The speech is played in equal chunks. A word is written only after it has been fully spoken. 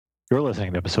You're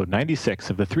listening to episode 96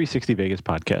 of the 360 Vegas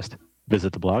podcast.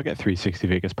 Visit the blog at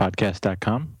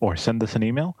 360vegaspodcast.com or send us an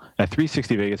email at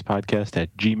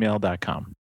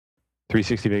 360vegaspodcast@gmail.com.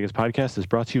 360 Vegas Podcast is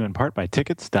brought to you in part by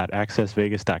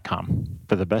tickets.accessvegas.com.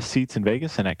 For the best seats in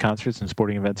Vegas and at concerts and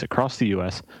sporting events across the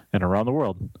U.S. and around the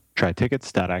world, try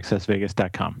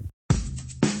tickets.accessvegas.com.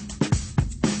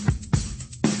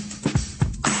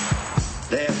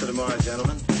 Day after tomorrow,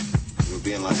 gentlemen, we'll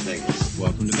be in Las Vegas.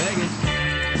 Welcome to Vegas.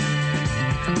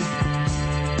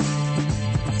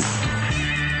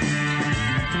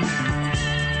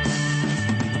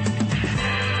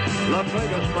 Las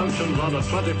Vegas functions on a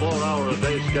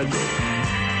 24-hour-a-day schedule.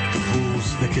 The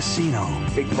pools, the casino.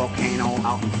 Big volcano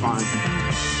out in front.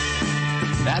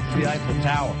 That's the Eiffel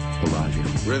Tower. Bellagio.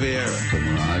 Riviera. The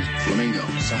Mirage. Flamingo.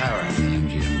 Sahara. The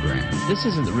MGM Grand. This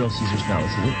isn't the real Caesar's Palace,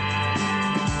 is it?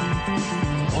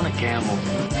 I want to gamble.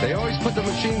 They always put the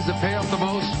machines that pay off the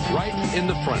most right in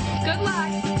the front. Good luck.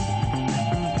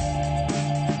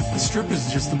 The Strip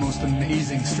is just the most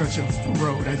amazing stretch of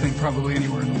road, I think, probably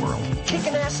anywhere in the world.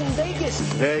 Kicking ass in Vegas.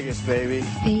 Vegas, baby.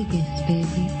 Vegas,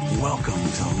 baby. Welcome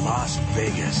to Las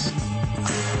Vegas.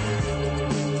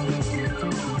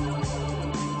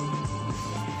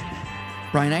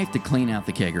 Brian, I have to clean out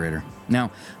the kegerator.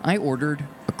 Now, I ordered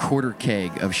a quarter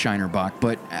keg of Shiner Bock,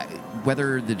 but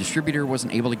whether the distributor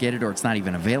wasn't able to get it or it's not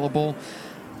even available,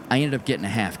 I ended up getting a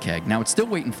half keg. Now, it's still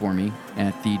waiting for me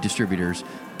at the distributors,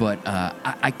 but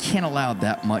I can't allow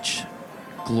that much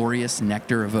glorious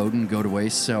nectar of Odin go to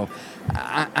waste, so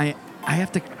I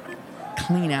have to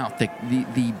clean out the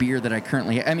beer that I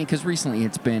currently... I mean, because recently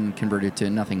it's been converted to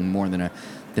nothing more than a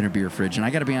beer fridge, and I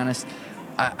got to be honest,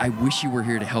 I wish you were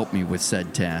here to help me with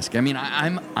said task. I mean,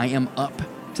 I am up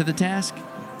to the task,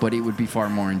 but it would be far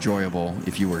more enjoyable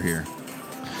if you were here.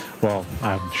 Well,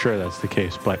 I'm sure that's the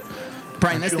case, but...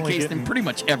 Brian, that's the case in pretty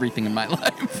much everything in my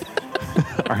life.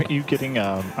 Aren't you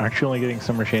only getting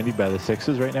Summer Shandy by the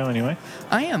sixes right now anyway?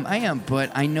 I am, but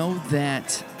I know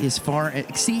that as far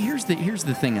as... See, here's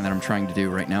the thing that I'm trying to do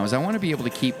right now is I want to be able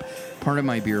to keep part of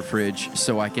my beer fridge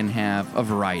so I can have a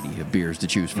variety of beers to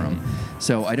choose from. Mm-hmm.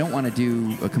 So I don't want to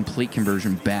do a complete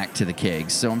conversion back to the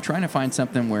kegs. So I'm trying to find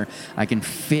something where I can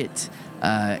fit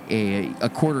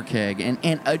a quarter keg, and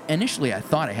initially I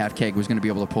thought a half keg was going to be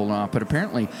able to pull it off, but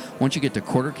apparently once you get to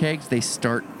quarter kegs, they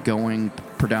start going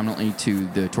predominantly to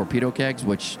the torpedo kegs,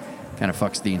 which kind of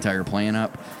fucks the entire plan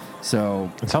up.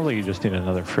 So it sounds like you just need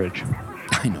another fridge.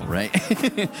 I know, right?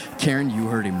 Karen, you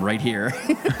heard him right here.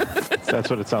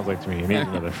 That's what it sounds like to me. You need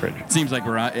another fridge. It seems like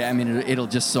it'll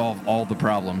just solve all the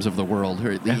problems of the world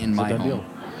in my home. Deal.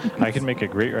 I can make a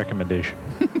great recommendation.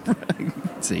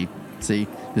 See,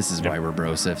 this is why we're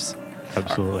brosifs.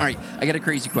 Absolutely. All right, I got a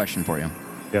crazy question for you.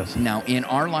 Yes. Now, in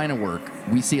our line of work,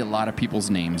 we see a lot of people's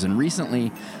names, and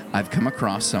recently I've come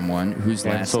across someone whose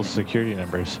and last... Social Security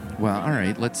numbers. Well, all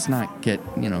right, let's not get,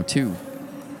 too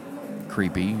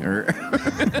creepy or...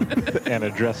 and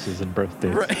addresses and birth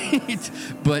dates. Right.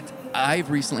 But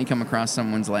I've recently come across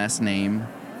someone's last name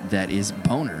that is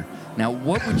Boner. Now,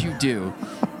 what would you do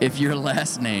if your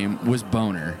last name was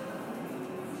Boner?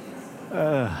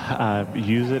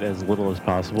 Use it as little as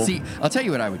possible. See, I'll tell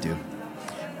you what I would do.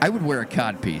 I would wear a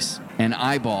codpiece and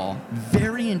eyeball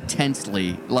very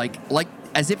intensely, like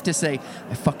as if to say,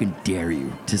 "I fucking dare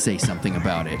you to say something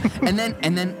about it." and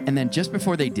then just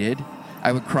before they did,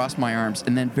 I would cross my arms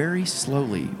and then very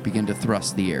slowly begin to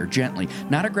thrust the air gently,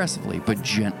 not aggressively, but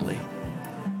gently.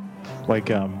 Like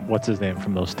what's his name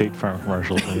from those State Farm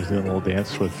commercials when he's doing a little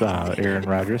dance with Aaron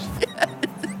Rodgers?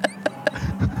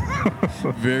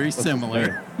 Very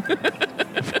similar.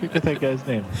 I forget that guy's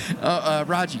name.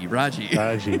 Raji, that's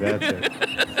it.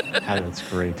 That's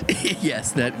great.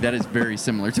 Yes, that is very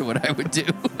similar to what I would do.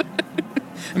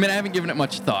 I mean, I haven't given it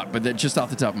much thought, but just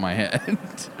off the top of my head.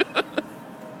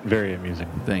 Very amusing.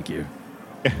 Thank you.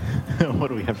 What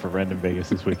do we have for Random Vegas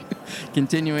this week?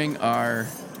 Continuing our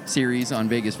series on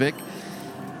Vegas Vic,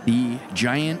 the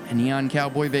giant neon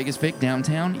cowboy Vegas Vic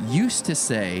downtown used to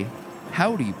say,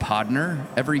 "Howdy, Podner,"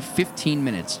 every 15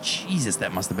 minutes. Jesus,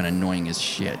 that must have been annoying as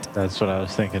shit. That's what I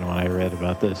was thinking when I read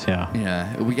about this, yeah.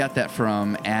 Yeah, we got that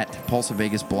from @Pulse of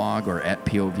Vegas blog or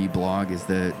 @POV blog is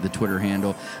the Twitter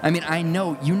handle. I mean, I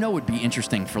know, it'd be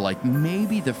interesting for like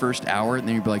maybe the first hour, and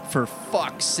then you'd be like, for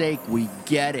fuck's sake, we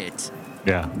get it.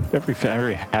 Yeah,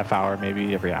 every half hour,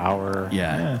 maybe every hour.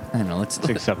 Yeah. I don't know. It's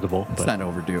acceptable. Let's not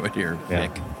overdo it here, yeah.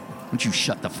 Vic. Don't you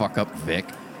shut the fuck up, Vic.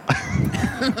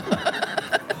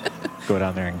 Go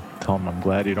down there and tell him I'm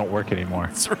glad you don't work anymore.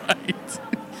 That's right.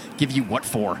 Give you what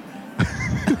for?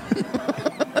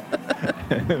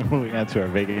 Moving on to our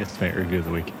Vegas Estimate Review of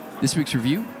the week. This week's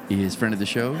review is friend of the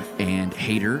show and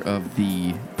hater of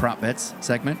the prop bets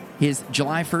segment. His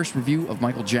July 1st review of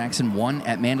Michael Jackson 1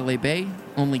 at Mandalay Bay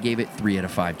only gave it 3 out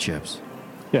of 5 chips.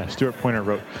 Yeah, Stuart Pointer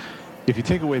wrote, if you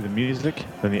take away the music,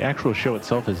 then the actual show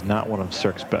itself is not one of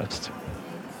Cirque's best.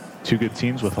 2 good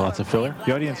scenes with lots of filler.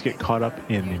 The audience get caught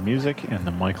up in the music and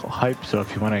the Michael hype, so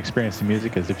if you want to experience the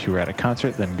music as if you were at a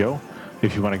concert, then go.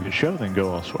 If you want a good show, then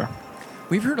go elsewhere.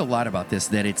 We've heard a lot about this,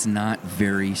 that it's not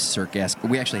very Cirque-esque.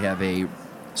 We actually have a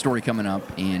story coming up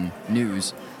in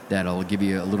news that'll give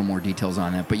you a little more details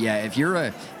on that. But yeah, if you're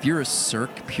a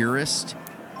Cirque purist,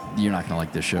 you're not going to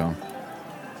like this show.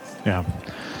 Yeah.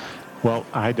 Well,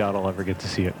 I doubt I'll ever get to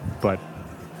see it, but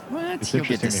What? it's You'll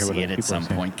get interesting to to hear what see it other at people are some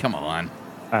saying. point. Come on.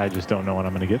 I just don't know when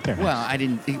I'm going to get there. Well, I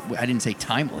didn't say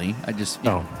timely. I just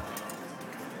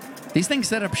these things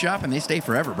set up shop and they stay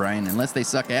forever, Brian, unless they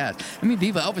suck ass. I mean,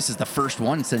 Viva Elvis is the first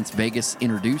one since Vegas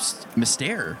introduced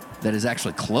Mystere that is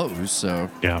actually closed. So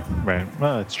Yeah, right.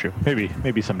 Well, that's true.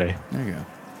 Maybe someday. there you go.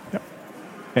 Yep.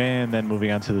 And then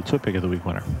moving on to the Twit Pick of the Week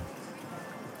winner.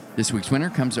 This week's winner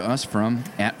comes to us from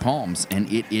 @Palms,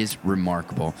 and it is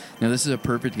remarkable. Now, this is a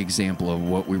perfect example of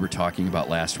what we were talking about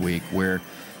last week, where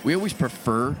we always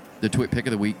prefer the Twit Pick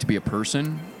of the Week to be a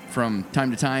person. From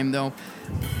time to time, though,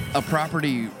 a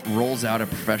property rolls out a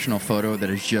professional photo that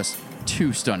is just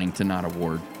too stunning to not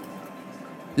award.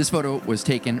 This photo was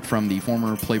taken from the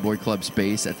former Playboy Club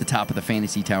space at the top of the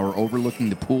Fantasy Tower, overlooking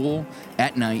the pool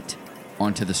at night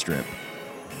onto the Strip.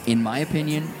 In my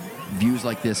opinion, views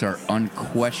like this are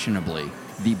unquestionably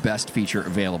the best feature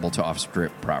available to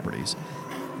off-strip properties.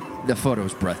 The photo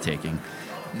is breathtaking.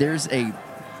 There's a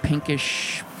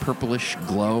pinkish, purplish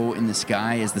glow in the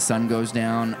sky as the sun goes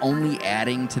down, only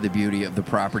adding to the beauty of the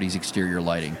property's exterior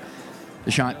lighting.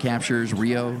 The shot captures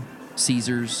Rio,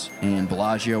 Caesars, and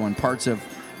Bellagio and parts of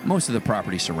most of the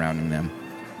property surrounding them.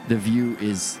 The view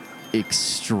is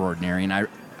extraordinary, and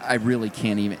I really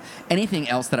can't even... Anything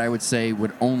else that I would say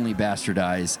would only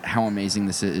bastardize how amazing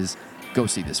this is. Go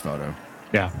see this photo.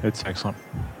 Yeah, it's excellent.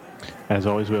 As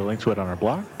always, we'll link to it on our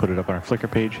blog, put it up on our Flickr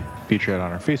page, feature it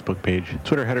on our Facebook page,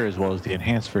 Twitter header, as well as the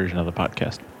enhanced version of the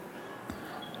podcast.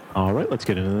 All right, let's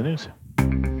get into the news.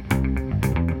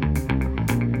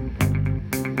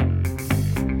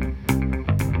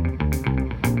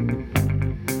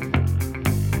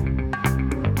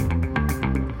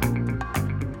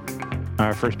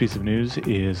 Our first piece of news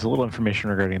is a little information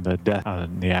regarding the death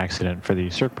in the accident for the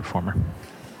Cirque performer.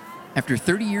 After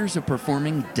 30 years of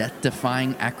performing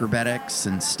death-defying acrobatics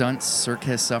and stunts, Cirque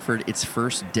has suffered its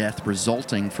first death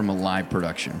resulting from a live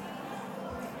production.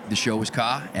 The show was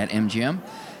Ka at MGM,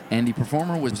 and the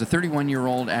performer was a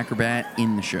 31-year-old acrobat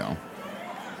in the show.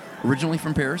 Originally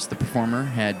from Paris, the performer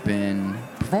had been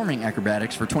performing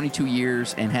acrobatics for 22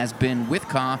 years and has been with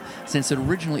Ka since it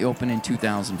originally opened in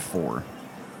 2004.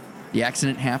 The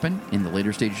accident happened in the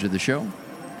later stages of the show.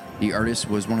 The artist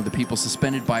was one of the people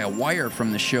suspended by a wire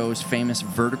from the show's famous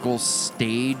vertical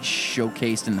stage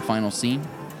showcased in the final scene.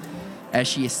 As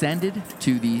she ascended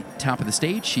to the top of the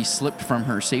stage, she slipped from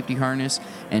her safety harness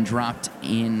and dropped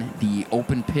in the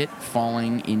open pit,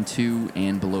 falling into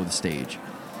and below the stage.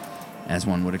 As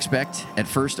one would expect, at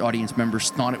first audience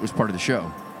members thought it was part of the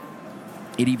show.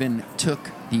 It even took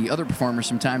the other performers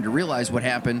some time to realize what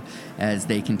happened as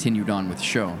they continued on with the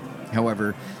show.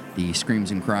 However, the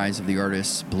screams and cries of the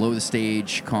artists below the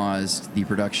stage caused the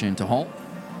production to halt,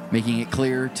 making it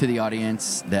clear to the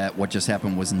audience that what just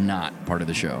happened was not part of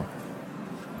the show.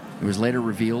 It was later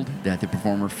revealed that the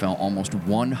performer fell almost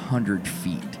 100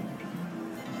 feet.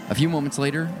 A few moments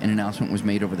later, an announcement was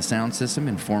made over the sound system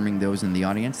informing those in the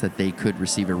audience that they could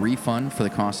receive a refund for the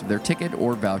cost of their ticket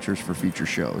or vouchers for future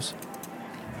shows.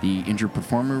 The injured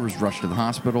performer was rushed to the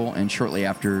hospital and shortly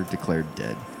after declared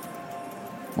dead.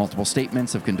 Multiple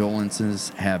statements of condolences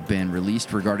have been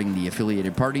released regarding the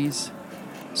affiliated parties.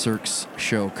 Cirque's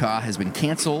show Ka has been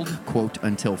canceled, quote,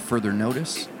 until further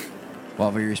notice.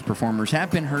 While various performers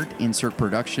have been hurt in Cirque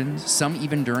productions, some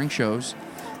even during shows,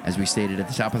 as we stated at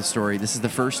the top of the story, this is the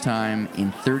first time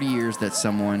in 30 years that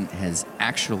someone has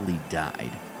actually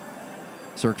died.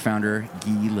 Cirque founder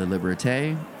Guy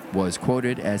Laliberté was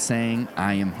quoted as saying,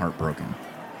 "I am heartbroken,"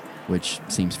 which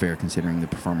seems fair considering the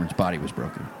performer's body was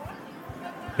broken.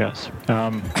 Yes.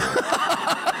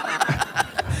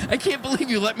 I can't believe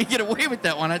you let me get away with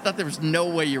that one. I thought there was no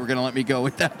way you were going to let me go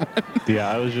with that one. Yeah,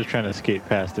 I was just trying to skate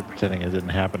past it, pretending it didn't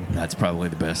happen. That's probably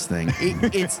the best thing.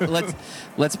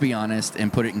 Let's be honest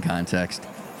and put it in context.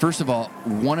 First of all,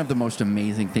 one of the most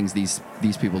amazing things these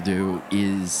people do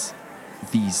is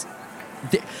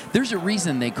there's a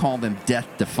reason they call them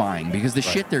death-defying, because the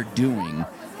shit they're doing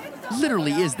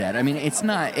literally is that. I mean, it's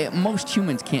not. Most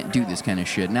humans can't do this kind of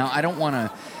shit. Now, I don't want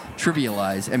to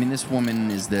trivialize. I mean, this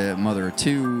woman is the mother of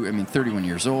two. I mean, 31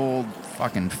 years old,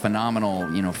 fucking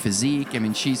phenomenal, physique. I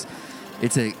mean,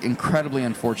 it's an incredibly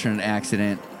unfortunate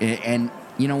accident. And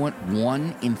you know what?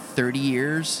 1 in 30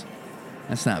 years,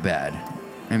 that's not bad.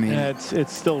 I mean, yeah,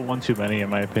 it's still one too many, in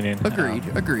my opinion.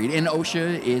 Agreed. And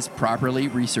OSHA is properly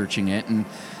researching it. And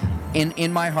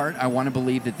in my heart, I want to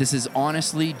believe that this is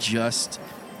honestly just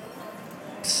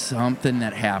something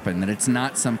that happened, that it's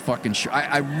not some fucking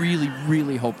I really,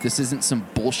 really hope this isn't some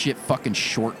bullshit fucking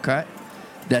shortcut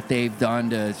that they've done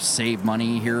to save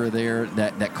money here or there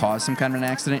that caused some kind of an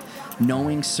accident.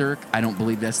 Knowing Cirque, I don't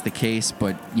believe that's the case,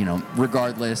 but,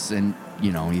 regardless, and,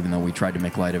 even though we tried to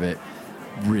make light of it,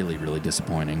 really, really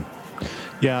disappointing.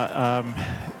 Yeah,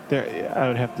 I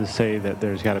would have to say that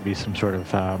there's got to be some sort of,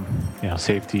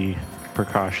 safety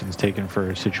precautions taken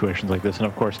for situations like this. And,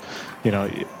 of course, their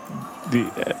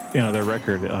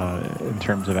record in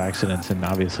terms of accidents, and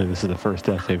obviously this is the first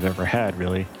death they've ever had,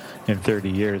 really, in 30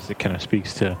 years. It kind of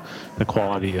speaks to the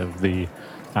quality of the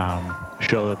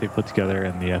show that they put together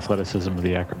and the athleticism of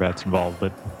the acrobats involved.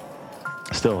 But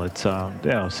still, it's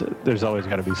there's always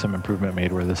got to be some improvement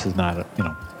made where this is not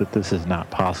that this is not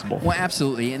possible. Well,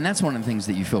 absolutely, and that's one of the things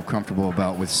that you feel comfortable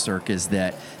about with Cirque is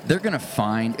that they're going to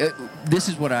find. This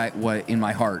is what in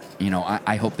my heart,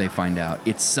 I hope they find out.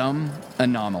 It's some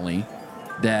anomaly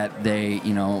that they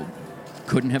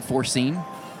couldn't have foreseen.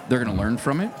 They're going to learn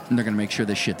from it, and they're going to make sure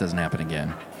this shit doesn't happen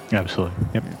again. Absolutely.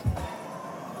 Yep.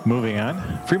 Moving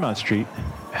on, Fremont Street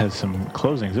has some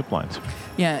closing zip lines.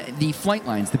 Yeah, the flight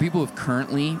lines, the people who have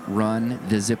currently run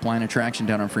the Zipline attraction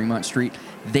down on Fremont Street,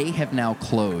 they have now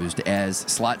closed as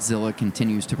Slotzilla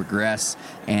continues to progress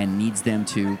and needs them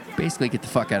to basically get the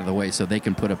fuck out of the way so they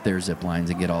can put up their zip lines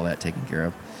and get all that taken care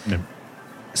of. Yep.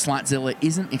 Slotzilla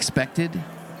isn't expected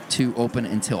to open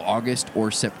until August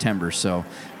or September, so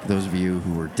for those of you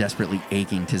who are desperately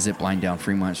aching to zip line down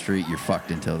Fremont Street, you're fucked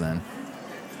until then.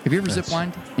 Have you ever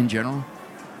ziplined in general?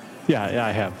 Yeah,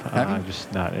 I have.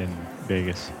 Just not in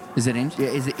Vegas. Is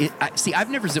it? See, I've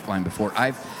never ziplined before.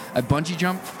 I've bungee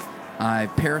jumped. I've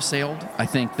parasailed. I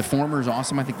think the former is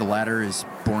awesome. I think the latter is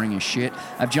boring as shit.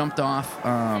 I've jumped off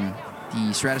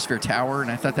the Stratosphere Tower,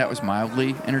 and I thought that was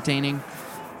mildly entertaining.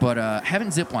 But haven't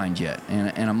ziplined yet,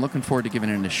 and I'm looking forward to giving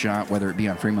it a shot, whether it be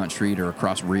on Fremont Street or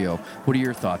across Rio. What are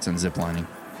your thoughts on ziplining?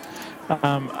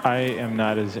 I am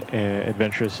not as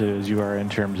adventurous as you are in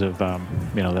terms of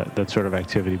that sort of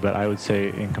activity, but I would say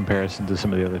in comparison to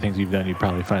some of the other things you've done, you'd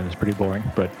probably find this pretty boring.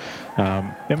 But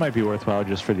it might be worthwhile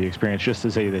just for the experience, just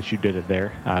to say that you did it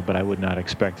there. But I would not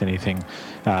expect anything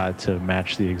to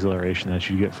match the exhilaration that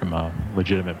you get from a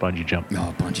legitimate bungee jump.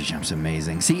 Oh, bungee jump's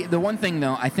amazing. See, the one thing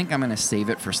though, I think I'm going to save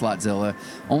it for Slotzilla,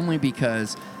 only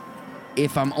because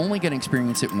if I'm only going to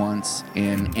experience it once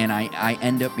and I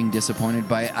end up being disappointed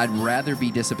by it, I'd rather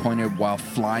be disappointed while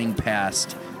flying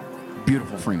past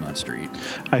beautiful Fremont Street.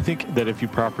 I think that if you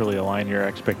properly align your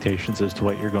expectations as to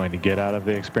what you're going to get out of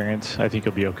the experience, I think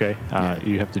you'll be okay.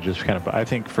 You have to just I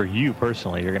think for you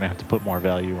personally, you're going to have to put more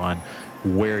value on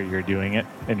where you're doing it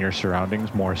and your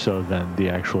surroundings more so than the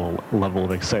actual level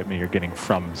of excitement you're getting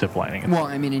from ziplining. Well,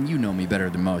 I mean, and you know me better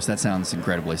than most. That sounds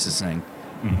incredibly succinct.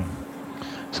 Mm-hmm.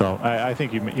 So I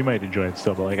think you might enjoy it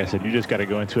still, but like I said, you just got to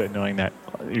go into it knowing that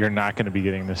you're not going to be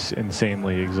getting this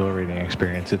insanely exhilarating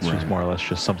experience. It's just more or less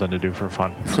just something to do for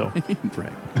fun. So,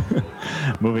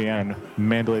 right. Moving on,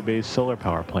 Mandalay Bay's solar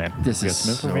power plant. This is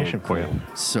some information for you.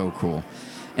 So cool.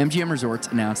 MGM Resorts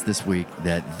announced this week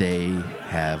that they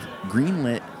have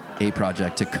greenlit a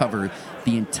project to cover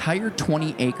the entire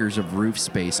 20 acres of roof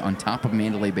space on top of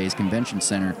Mandalay Bay's Convention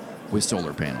Center with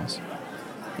solar panels.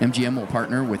 MGM will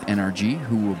partner with NRG,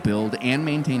 who will build and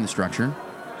maintain the structure.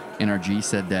 NRG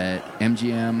said that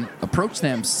MGM approached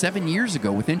them 7 years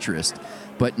ago with interest,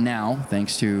 but now,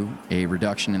 thanks to a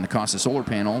reduction in the cost of solar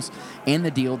panels and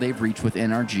the deal they've reached with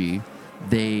NRG,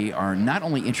 they are not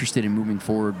only interested in moving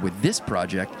forward with this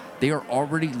project, they are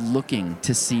already looking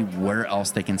to see where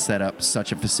else they can set up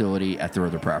such a facility at their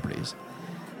other properties.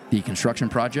 The construction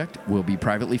project will be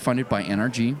privately funded by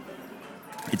NRG.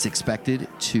 It's expected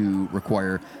to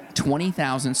require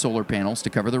 20,000 solar panels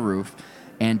to cover the roof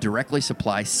and directly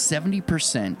supply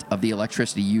 70% of the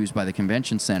electricity used by the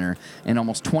convention center and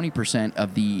almost 20%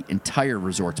 of the entire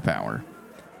resort's power.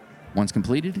 Once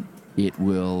completed, it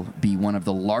will be one of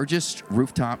the largest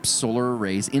rooftop solar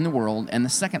arrays in the world and the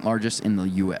second largest in the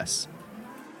U.S.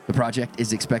 The project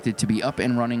is expected to be up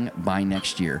and running by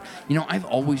next year. You know, I've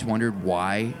always wondered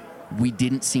why we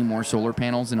didn't see more solar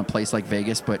panels in a place like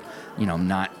Vegas, but,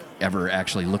 not ever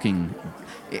actually looking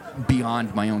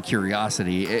beyond my own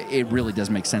curiosity, it really does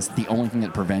make sense that the only thing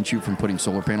that prevents you from putting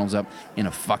solar panels up in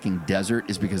a fucking desert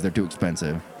is because they're too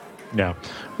expensive. Yeah.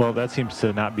 Well, that seems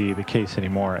to not be the case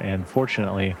anymore. And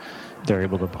fortunately, they're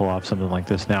able to pull off something like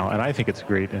this now. And I think it's a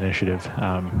great initiative.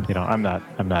 I'm not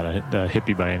a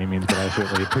hippie by any means, but I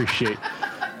certainly appreciate.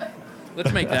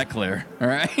 Let's make that clear. All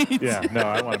right. Yeah. No,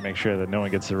 I want to make sure that no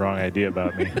one gets the wrong idea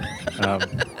about me.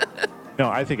 No,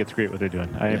 I think it's great what they're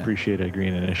doing. I appreciate a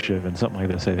green initiative, and something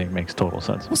like this I think makes total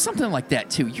sense. Well, something like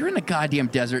that, too. You're in a goddamn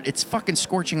desert. It's fucking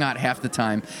scorching hot half the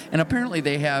time, and apparently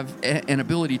they have an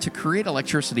ability to create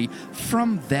electricity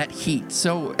from that heat.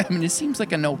 So, I mean, it seems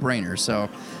like a no-brainer. So,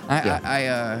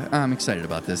 I'm excited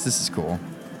about this. This is cool.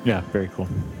 Yeah, very cool.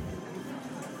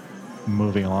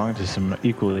 Moving along to some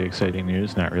equally exciting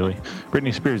news, not really.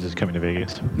 Britney Spears is coming to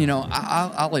Vegas. You know,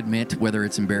 I'll admit, whether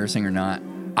it's embarrassing or not,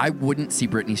 I wouldn't see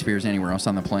Britney Spears anywhere else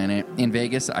on the planet. In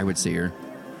Vegas, I would see her.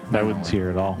 I wouldn't see her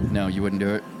at all. No, you wouldn't do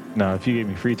it? No, if you gave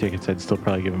me free tickets, I'd still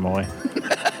probably give them away.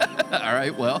 All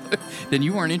right, well, then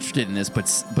you weren't interested in this, but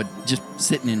just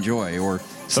sit and enjoy, or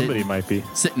somebody might be.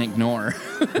 Sit and ignore.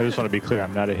 I just want to be clear,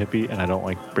 I'm not a hippie, and I don't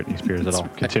like Britney Spears at all.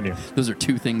 Right. Continue. Those are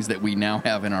two things that we now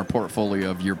have in our portfolio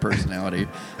of your personality.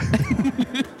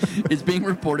 It's being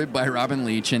reported by Robin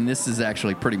Leach, and this is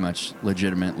actually pretty much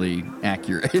legitimately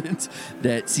accurate,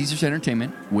 that Caesars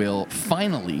Entertainment will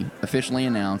finally officially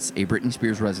announce a Britney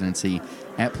Spears residency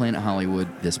at Planet Hollywood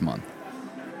this month.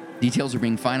 Details are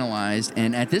being finalized,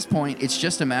 and at this point, it's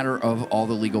just a matter of all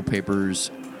the legal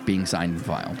papers being signed and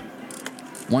filed.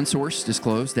 One source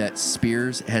disclosed that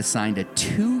Spears has signed a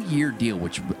 2-year deal,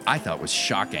 which I thought was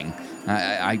shocking.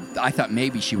 I thought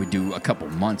maybe she would do a couple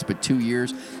months, but 2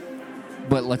 years.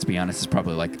 But let's be honest, it's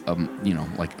probably like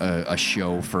a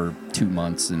show for 2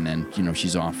 months, and then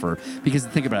she's off for, because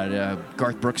think about it,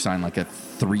 Garth Brooks signed like a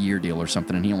 3-year deal or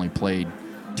something, and he only played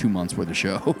 2 months worth of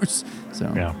shows.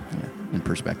 So yeah, in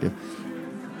perspective.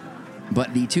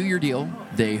 But the 2-year deal,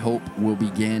 they hope, will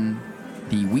begin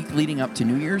the week leading up to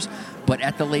New Year's, but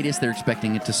at the latest, they're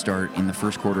expecting it to start in the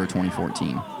first quarter of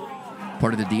 2014.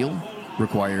 Part of the deal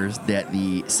requires that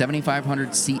the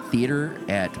 7,500-seat theater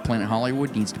at Planet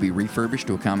Hollywood needs to be refurbished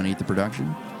to accommodate the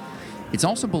production. It's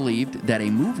also believed that a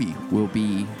movie will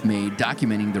be made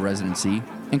documenting the residency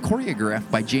and choreographed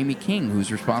by Jamie King,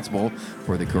 who's responsible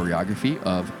for the choreography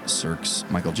of Cirque's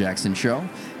Michael Jackson show,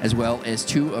 as well as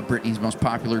 2 of Britney's most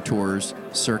popular tours,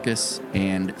 Circus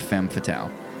and Femme Fatale.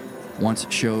 Once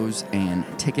shows and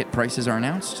ticket prices are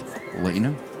announced, we'll let you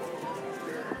know.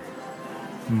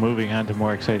 Moving on to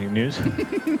more exciting news.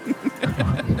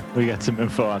 We got some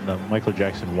info on the Michael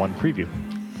Jackson 1 preview.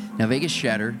 Now, Vegas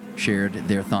Chatter shared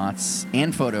their thoughts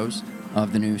and photos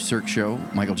of the new Cirque show,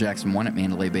 Michael Jackson 1, at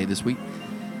Mandalay Bay this week.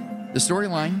 The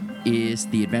storyline is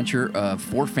the adventure of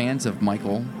 4 fans of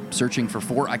Michael searching for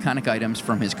 4 iconic items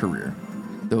from his career.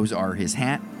 Those are his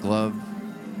hat, glove,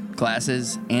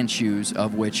 glasses, and shoes,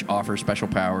 of which offer special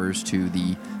powers to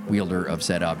the wielder of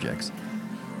said objects.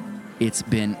 It's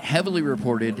been heavily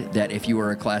reported that if you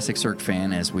are a classic Cirque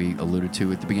fan, as we alluded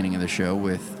to at the beginning of the show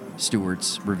with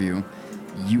Stewart's review,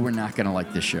 you are not going to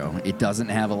like this show. It doesn't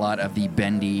have a lot of the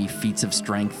bendy feats of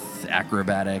strength,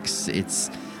 acrobatics.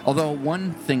 Although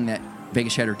one thing that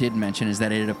Vegas Chatter did mention is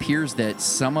that it appears that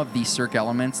some of the Cirque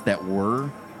elements that were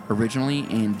originally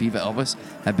in Viva Elvis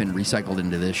have been recycled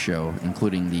into this show,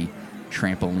 including the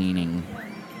trampolining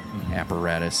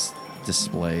apparatus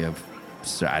display of,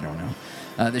 I don't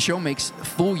know. The show makes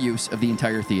full use of the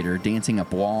entire theater, dancing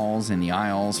up walls and the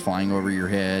aisles, flying over your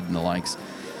head and the likes.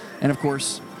 And of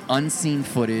course, unseen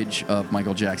footage of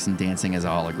Michael Jackson dancing as a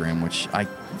hologram, which I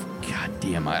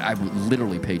would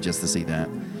literally pay just to see that.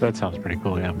 That sounds pretty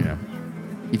cool, yeah.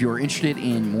 If you are interested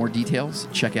in more details,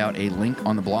 check out a link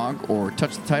on the blog or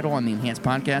touch the title on the Enhanced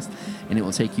Podcast, and it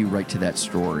will take you right to that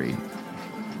story.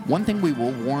 One thing we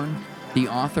will warn, the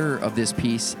author of this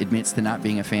piece admits to not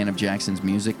being a fan of Jackson's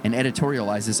music and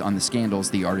editorializes on the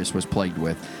scandals the artist was plagued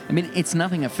with. I mean, it's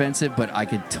nothing offensive, but I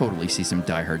could totally see some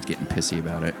diehards getting pissy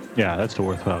about it. Yeah, that's a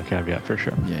worthwhile caveat for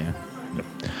sure. Yeah. Yep.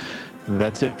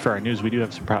 That's it for our news. We do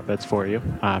have some prop bets for you.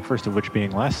 First of which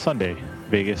being last Sunday,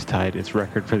 Vegas tied its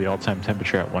record for the all-time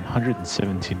temperature at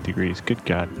 117 degrees. Good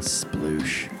God.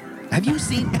 Sploosh. Have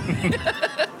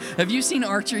you seen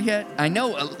Archer yet? I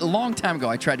know a long time ago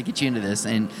I tried to get you into this,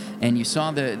 and you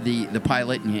saw the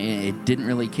pilot, and it didn't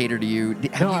really cater to you.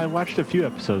 I watched a few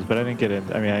episodes, but I didn't get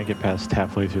in. I mean, I didn't get past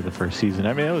halfway through the first season.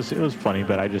 I mean, it was funny,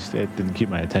 but it didn't keep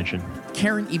my attention.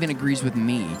 Karen even agrees with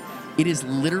me. It is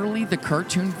literally the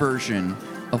cartoon version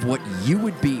of what you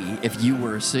would be if you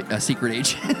were a secret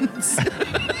agent.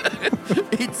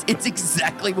 It's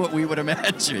exactly what we would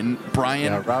imagine,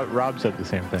 Brian. Yeah, Rob said the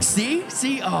same thing.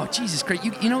 See? Oh, Jesus Christ.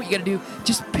 You know what you got to do?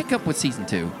 Just pick up with season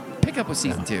 2. Pick up with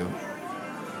season 2.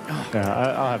 Oh. Yeah,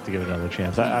 I'll have to give it another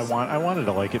chance. I wanted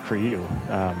to like it for you.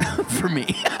 For me.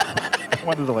 I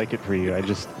wanted to like it for you. I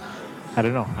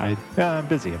don't know. I'm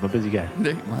busy. I'm a busy guy.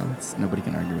 Well, nobody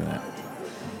can argue with that.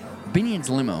 Binion's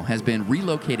limo has been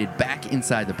relocated back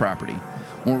inside the property.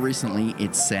 More recently,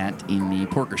 it sat in the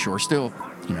pork ashore, still,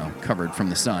 covered from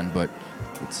the sun, but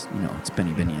it's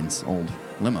Benny Binion's old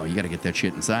limo. You got to get that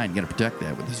shit inside. You got to protect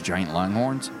that with these giant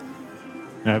longhorns.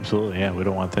 Absolutely, yeah. We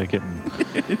don't want that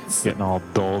getting all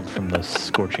dulled from the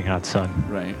scorching hot sun.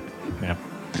 Right. Yeah.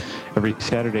 Every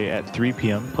Saturday at 3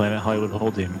 p.m., Planet Hollywood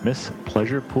holds a Miss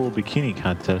Pleasure Pool Bikini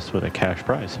contest with a cash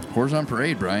prize. Whores on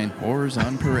parade, Brian. Whores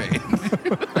on parade.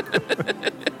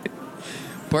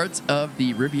 Parts of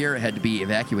the Riviera had to be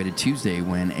evacuated Tuesday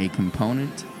when a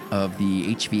component of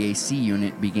the HVAC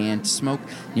unit began to smoke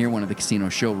near one of the casino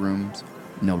showrooms.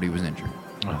 Nobody was injured.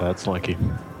 Oh, that's lucky.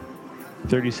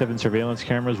 37 surveillance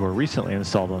cameras were recently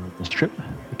installed on the Strip.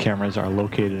 The cameras are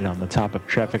located on the top of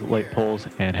traffic light poles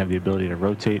and have the ability to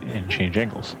rotate and change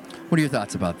angles. What are your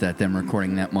thoughts about that, them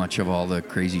recording that much of all the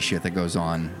crazy shit that goes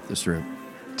on the Strip?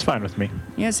 It's fine with me.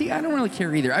 Yeah, see, I don't really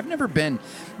care either. I've never been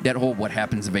that whole what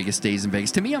happens in Vegas stays in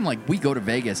Vegas. To me, I'm like, we go to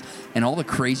Vegas, and all the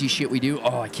crazy shit we do,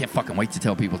 I can't fucking wait to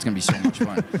tell people. It's going to be so much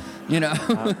fun.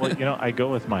 I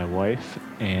go with my wife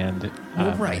and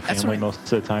my That's family right. most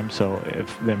of the time, so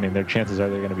their chances are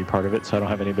they're going to be part of it, so I don't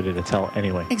have anybody to tell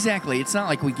anyway. Exactly. It's not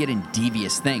like we get in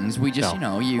devious things. We just,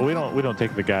 Well, we don't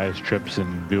take the guys trips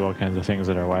and do all kinds of things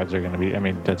that our wives are going to be. I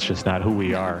mean, that's just not who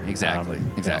we are. Exactly.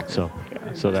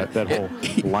 So that whole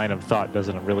line of thought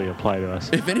doesn't really apply to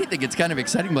us. If anything, it's kind of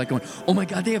exciting, like going, oh my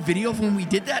God, they have video of when we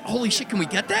did that? Holy shit, can we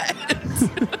get that?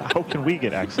 How can we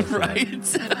get access to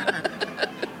that?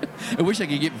 I wish I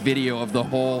could get video of the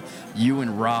whole you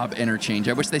and Rob interchange.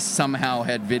 I wish they somehow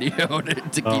had video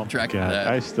to keep track of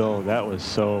that. That was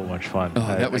so much fun. Oh,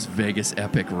 that was Vegas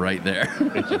epic right there.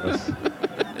 Ridiculous.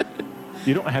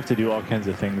 You don't have to do all kinds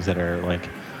of things that are like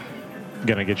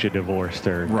gonna get you divorced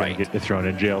or gonna get you thrown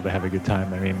in jail to have a good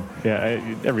time. I mean,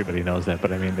 everybody knows that,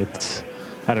 but I mean, it's,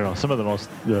 I don't know, some of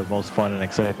the most fun and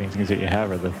exciting things that you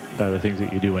have are the things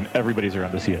that you do when everybody's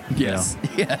around to see it. Yes,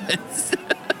 yes.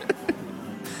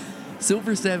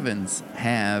 Silver Sevens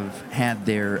have had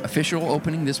their official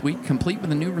opening this week, complete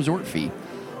with a new resort fee.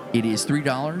 It is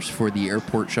 $3 for the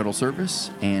airport shuttle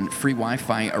service and free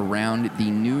Wi-Fi around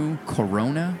the new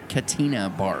Corona Katina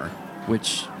bar,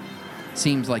 which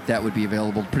seems like that would be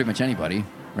available to pretty much anybody,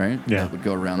 right? Yeah. That would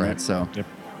go around that. So,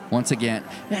 once again,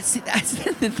 that's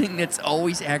the thing that's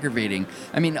always aggravating.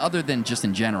 I mean, other than just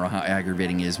in general how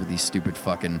aggravating it is with these stupid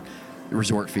fucking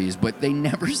resort fees, but they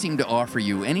never seem to offer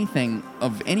you anything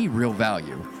of any real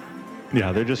value.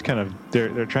 Yeah, they're just kind of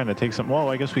they're trying to take some. Well,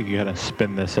 I guess we could kind of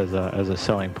spin this as a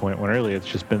selling point when really it's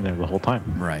just been there the whole time.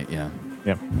 Right. Yeah.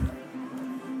 Yep.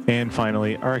 And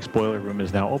finally, our ex-boiler room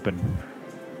is now open.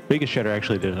 Vegas Cheddar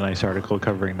actually did a nice article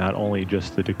covering not only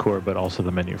just the decor, but also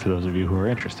the menu for those of you who are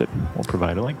interested. We'll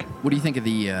provide a link. What do you think of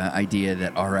the idea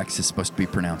that RX is supposed to be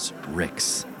pronounced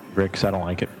Rix? Rix, I don't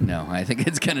like it. No, I think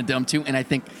it's kind of dumb too, and I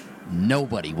think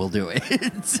nobody will do it.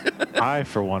 I,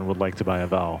 for one, would like to buy a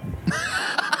vowel.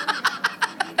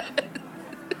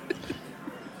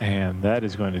 And that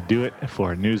is going to do it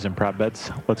for news and prop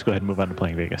bets. Let's go ahead and move on to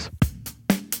Playing Vegas.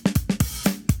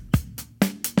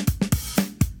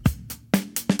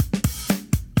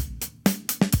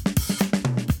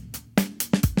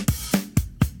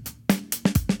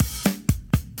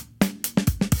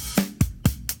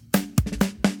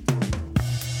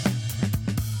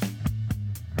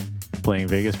 Playing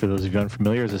Vegas, for those of you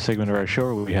unfamiliar, is a segment of our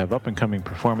show where we have up-and-coming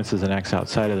performances and acts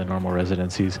outside of the normal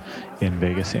residencies in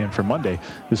Vegas. And for Monday,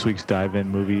 this week's dive-in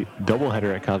movie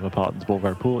doubleheader at Cosmopolitan's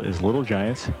Boulevard Pool is Little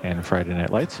Giants and Friday Night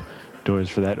Lights. Doors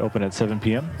for that open at 7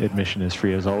 p.m. Admission is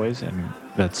free as always, and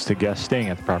that's to guests staying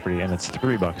at the property, and it's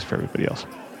 $3 for everybody else.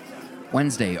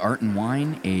 Wednesday, Art and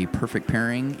Wine, a perfect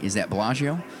pairing, is at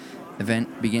Bellagio.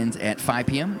 Event begins at 5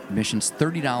 p.m. Admission's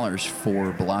 $30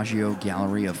 for Bellagio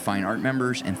Gallery of Fine Art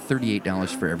members and $38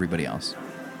 for everybody else.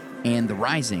 And The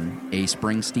Rising, a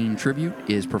Springsteen tribute,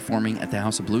 is performing at the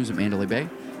House of Blues at Mandalay Bay.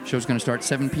 Show's going to start at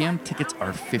 7 p.m. Tickets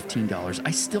are $15. I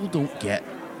still don't get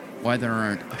why there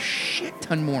aren't a shit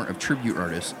ton more of tribute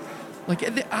artists Like,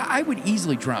 I would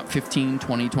easily drop 15,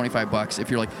 20, 25 bucks if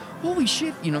you're like, holy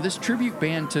shit, this tribute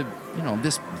band to,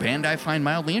 this band I find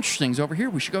mildly interesting is over here.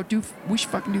 We should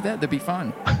fucking do that. That'd be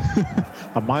fun.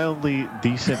 A mildly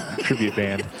decent tribute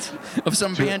band. Of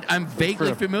some band I'm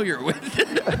vaguely familiar with.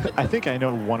 I think I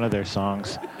know one of their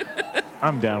songs.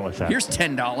 I'm down with that. Here's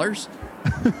 $10.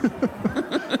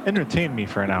 Entertain me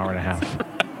for an hour and a half.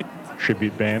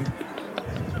 Tribute band.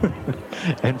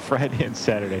 And Friday and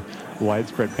Saturday,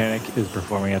 Widespread Panic is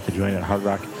performing at the Joint at Hard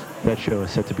Rock. That show is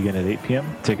set to begin at 8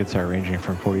 p.m. Tickets are ranging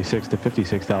from $46 to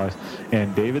 $56.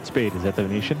 And David Spade is at the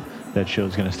Venetian. That show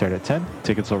is going to start at 10.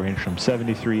 Tickets will range from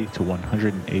 $73 to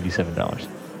 $187.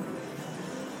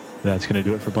 That's going to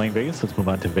do it for Playing Vegas. Let's move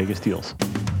on to Vegas Deals.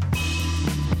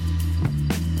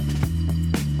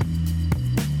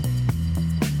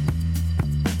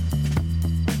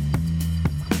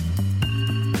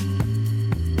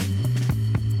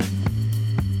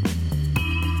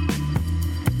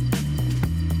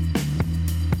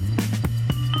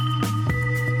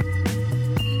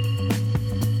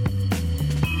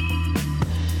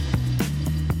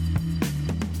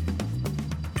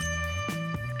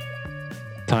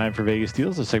 Time for Vegas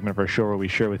Deals, a segment of our show where we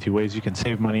share with you ways you can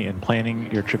save money in planning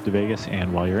your trip to Vegas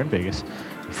and while you're in Vegas.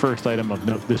 First item of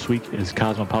note this week is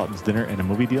Cosmopolitan's dinner and a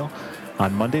movie deal.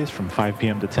 On Mondays from 5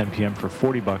 p.m. to 10 p.m. for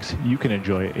 $40, you can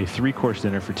enjoy a 3-course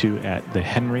dinner for 2 at the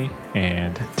Henry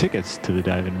and tickets to the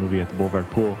dive-in movie at the Boulevard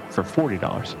Pool for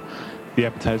 $40. The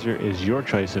appetizer is your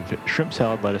choice of shrimp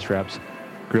salad, lettuce wraps,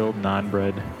 grilled naan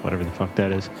bread, whatever the fuck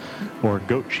that is, or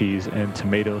goat cheese and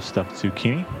tomato stuffed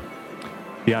zucchini.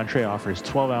 The entree offers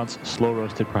 12-ounce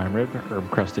slow-roasted prime rib,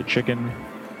 herb-crusted chicken.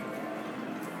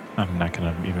 I'm not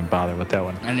going to even bother with that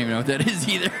one. I don't even know what that is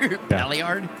either.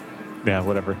 Ballard? Yeah,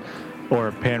 whatever.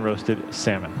 Or pan-roasted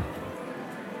salmon.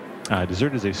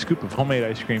 Dessert is a scoop of homemade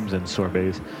ice creams and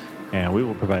sorbets, and we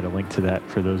will provide a link to that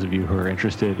for those of you who are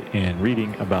interested in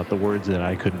reading about the words that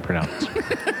I couldn't pronounce.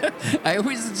 I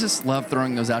always just love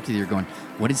throwing those out to you. You're going,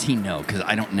 what does he know? Because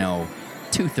I don't know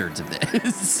 2/3 of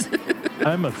this.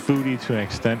 I'm a foodie to an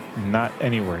extent, not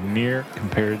anywhere near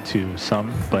compared to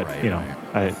some, but right.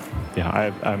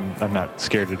 I'm not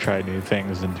scared to try new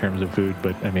things in terms of food.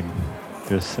 But I mean,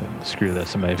 screw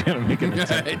this. Somebody's gonna make an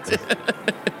attempt.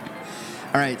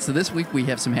 All right, so this week we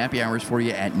have some happy hours for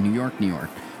you at New York, New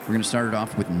York. We're going to start it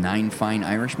off with 9 Fine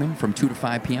Irishmen from 2 to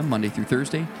 5 p.m. Monday through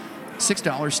Thursday.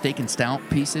 $6 steak and stout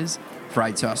pieces,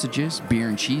 fried sausages, beer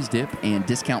and cheese dip, and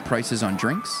discount prices on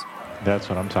drinks. That's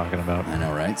what I'm talking about. I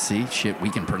know, right? See? Shit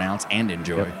we can pronounce and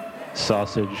enjoy. Yep.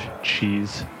 Sausage,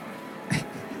 cheese,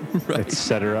 right.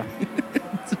 etc.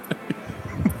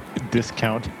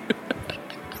 Discount.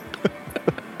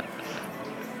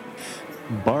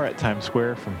 Bar at Times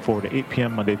Square from 4 to 8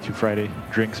 p.m. Monday through Friday.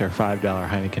 Drinks are $5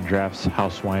 Heineken drafts,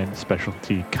 house wine,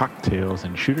 specialty cocktails,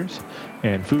 and shooters.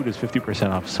 And food is 50%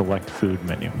 off select food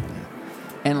menu.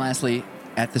 And lastly,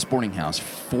 at the Sporting House,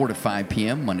 4 to 5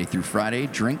 p.m. Monday through Friday.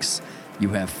 Drinks, you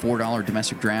have $4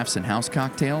 domestic drafts and house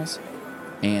cocktails.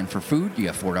 And for food, you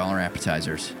have $4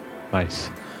 appetizers. Nice.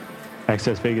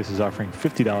 Access Vegas is offering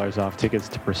 $50 off tickets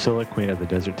to Priscilla, Queen of the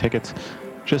Desert tickets.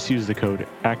 Just use the code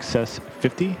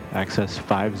ACCESS50,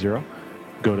 ACCESS50.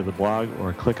 Go to the blog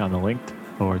or click on the link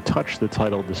or touch the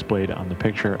title displayed on the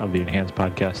picture of the Enhanced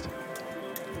podcast.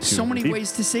 So many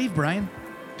ways to save, Brian.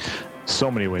 So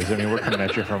many ways. I mean, we're coming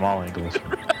at you from all angles.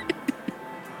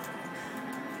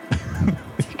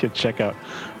 You can check out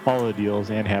all the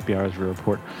deals and happy hours we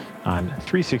report on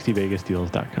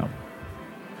 360vegasdeals.com.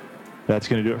 That's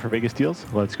going to do it for Vegas Deals.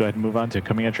 Let's go ahead and move on to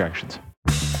coming attractions.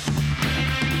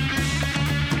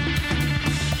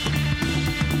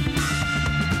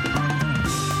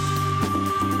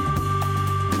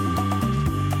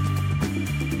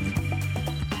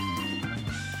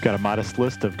 Got a modest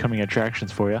list of coming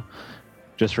attractions for you.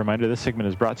 Just a reminder, this segment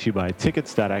is brought to you by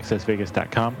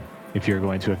tickets.accessvegas.com. If you're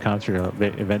going to a concert or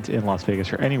event in Las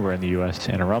Vegas or anywhere in the U.S.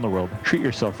 and around the world, treat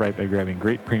yourself right by grabbing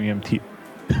great premium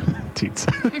teats.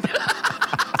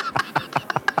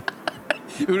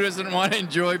 Who doesn't want to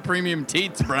enjoy premium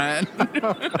teats, Brian?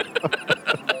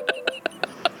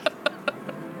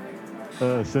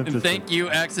 And thank you,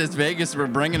 Access Vegas, for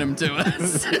bringing them to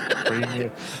us.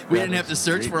 We didn't have to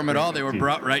search for them at all. They were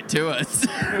brought right to us.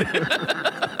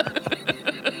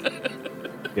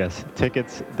 Yes,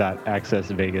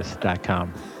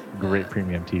 tickets.accessvegas.com. Great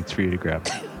premium teats for you to grab.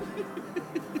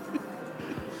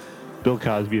 Bill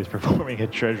Cosby is performing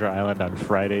at Treasure Island on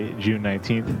Friday, June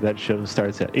 19th. That show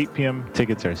starts at 8 p.m.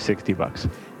 Tickets are $60.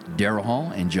 Daryl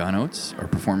Hall and John Oates are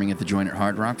performing at the Joint at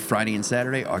Hard Rock Friday and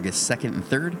Saturday, August 2nd and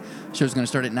 3rd. Show's going to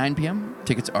start at 9 p.m.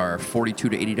 Tickets are $42 to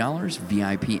 $80.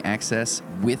 VIP access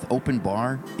with open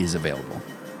bar is available.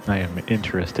 I am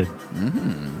interested.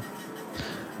 Mm-hmm.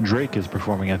 Drake is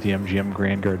performing at the MGM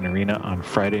Grand Garden Arena on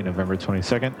Friday, November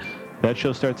 22nd. That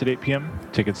show starts at 8 p.m.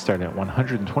 Tickets start at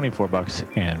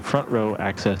 $124, and front row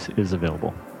access is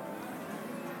available.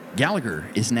 Gallagher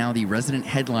is now the resident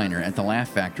headliner at the Laugh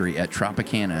Factory at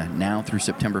Tropicana now through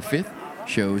September 5th.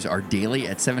 Shows are daily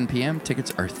at 7 p.m.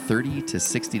 Tickets are $30 to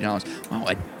 $60. Wow,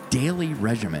 a daily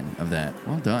regimen of that.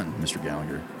 Well done, Mr.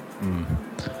 Gallagher.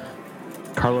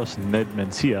 Carlos Ned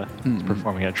Mencia is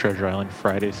performing at Treasure Island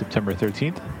Friday, September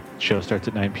 13th. Show starts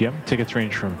at 9 p.m. Tickets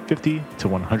range from $50 to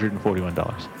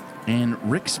 $141.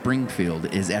 And Rick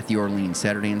Springfield is at the Orleans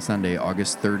Saturday and Sunday,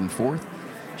 August 3rd and 4th.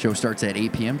 Show starts at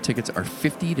 8 p.m. Tickets are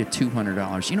 $50 to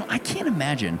 $200. You know, I can't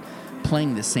imagine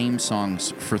playing the same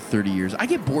songs for 30 years. I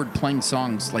get bored playing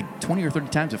songs like 20 or 30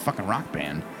 times a fucking rock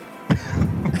band.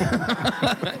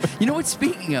 You know what?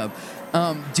 Speaking of,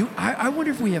 I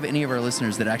wonder if we have any of our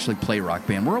listeners that actually play Rock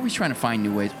Band. We're always trying to find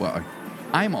new ways. Well,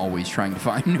 I'm always trying to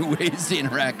find new ways to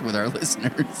interact with our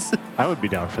listeners. I would be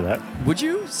down for that. Would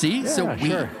you? See? Yeah, So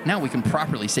sure. Now we can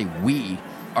properly say we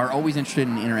are always interested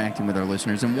in interacting with our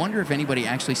listeners and wonder if anybody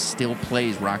actually still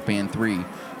plays Rock Band 3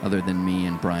 other than me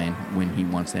and Brian when he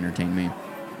wants to entertain me.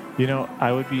 You know,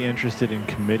 I would be interested in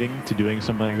committing to doing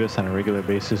something like this on a regular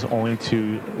basis, only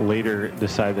to later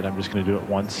decide that I'm just going to do it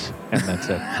once, and that's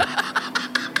it.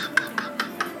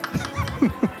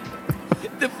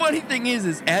 The funny thing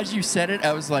is as you said it,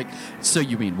 I was like, so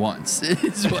you mean once?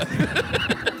 Is what-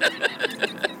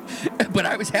 But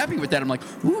I was happy with that. I'm like,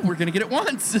 ooh, we're going to get it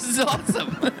once. This is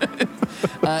awesome.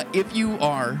 If you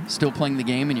are still playing the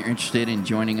game and you're interested in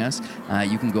joining us,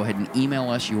 you can go ahead and email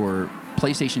us your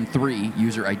PlayStation 3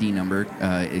 user ID number,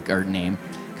 or name,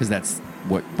 because that's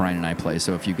what Brian and I play.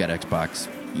 So if you've got Xbox,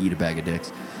 eat a bag of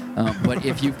dicks. But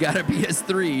if you've got a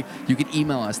PS3, you can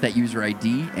email us that user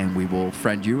ID, and we will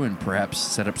friend you and perhaps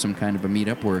set up some kind of a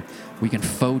meetup where we can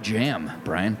faux jam,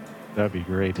 Brian. That'd be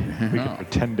great. We can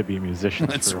pretend to be musicians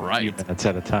That's for a right. few minutes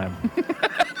at a time.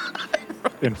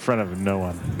 In front of no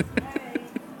one.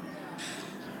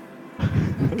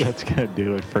 That's going to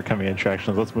do it for coming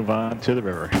attractions. Let's move on to the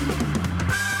river.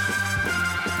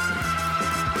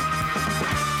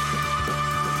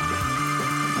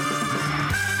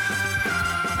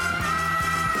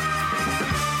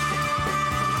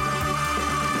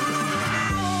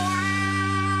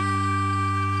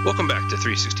 Welcome back to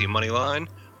 360 Moneyline,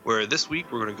 where this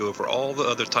week we're going to go over all the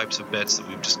other types of bets that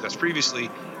we've discussed previously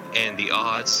and the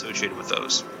odds associated with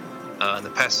those. In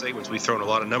the past segments, we've thrown a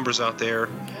lot of numbers out there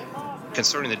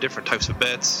concerning the different types of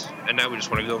bets, and now we just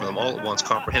want to go over them all at once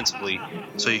comprehensively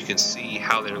so you can see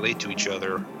how they relate to each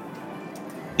other.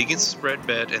 The against the spread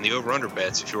bet and the over-under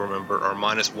bets, if you remember, are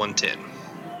minus 110.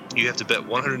 You have to bet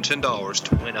 $110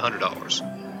 to win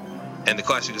 $100. And the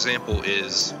classic example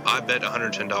is I bet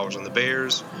 $110 on the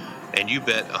Bears, and you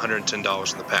bet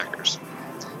 $110 on the Packers.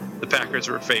 The Packers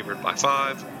are favored by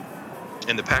 5,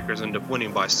 and the Packers end up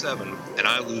winning by 7, and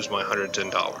I lose my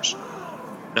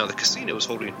 $110. Now, the casino is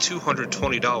holding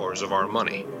 $220 of our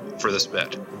money for this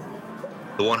bet.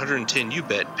 The $110 you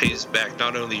bet pays back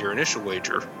not only your initial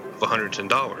wager of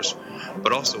 $110,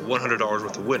 but also $100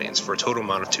 worth of winnings for a total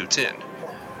amount of $210.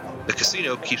 The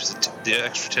casino keeps the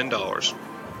extra $10,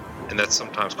 and that's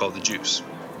sometimes called the juice.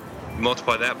 You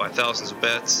multiply that by thousands of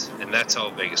bets, and that's how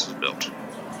Vegas was built.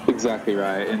 Exactly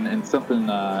right. And something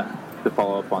to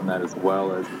follow up on that as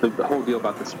well is the whole deal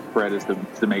about the spread is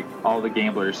to make all the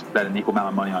gamblers bet an equal amount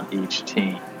of money on each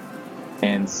team.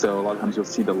 And so a lot of times you'll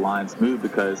see the lines move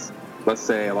because, let's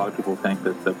say a lot of people think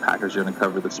that the Packers are going to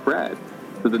cover the spread.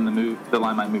 So then the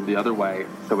line might move the other way,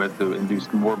 so we have to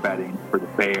induce more betting for the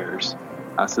Bears.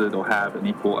 So that they'll have an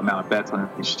equal amount of bets on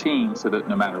each team, so that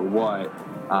no matter what,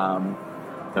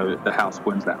 the house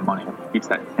wins that money, keeps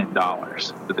that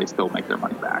 $10, that they still make their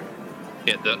money back.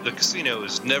 Yeah, the casino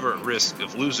is never at risk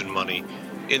of losing money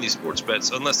in these sports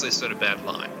bets unless they set a bad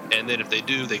line. And then if they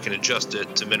do, they can adjust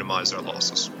it to minimize their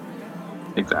losses.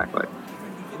 Exactly.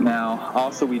 Now,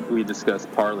 also we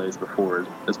discussed parlays before,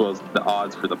 as well as the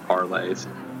odds for the parlays.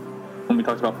 When we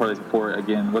talked about parlays before,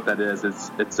 again, what that is,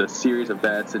 it's a series of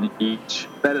bets, and each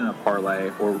bet in a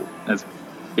parlay, or as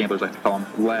gamblers like to call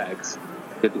them, legs,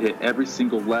 you have to hit every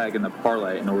single leg in the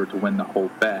parlay in order to win the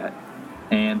whole bet.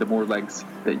 And the more legs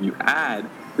that you add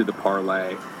to the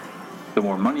parlay, the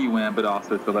more money you win, but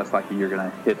also the less likely you're going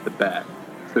to hit the bet.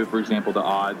 So, for example, the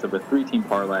odds of a 3-team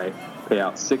parlay pay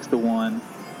out 6-1.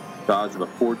 The odds of a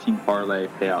 4-team parlay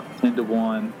pay out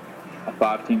 10-1. A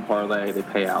 5-team parlay, they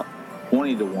pay out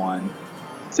 20 to 1,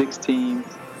 16s,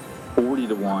 40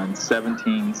 to 1,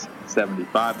 17s,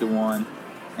 75 to 1,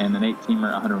 and an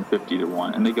 8-teamer 150 to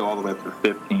 1. And they go all the way up to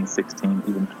 15, 16,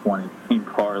 even 20 team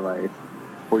parlays,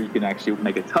 where you can actually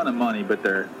make a ton of money, but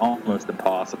they're almost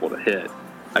impossible to hit.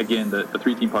 Again, the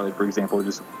 3-team parlay, for example,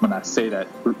 just when I say that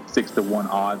 6 to 1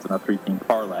 odds on a 3-team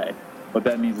parlay, what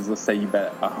that means is, let's say you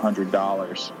bet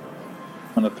 $100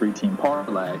 on a 3-team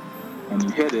parlay and you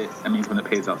hit it, that means when it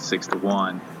pays out 6 to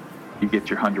 1, you get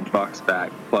your $100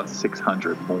 back plus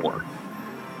 600 more.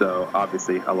 So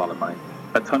obviously a lot of money.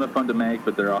 A ton of fun to make,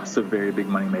 but they're also very big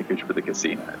money makers for the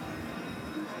casino.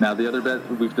 Now, the other bet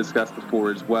we've discussed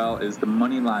before as well is the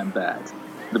Moneyline bet.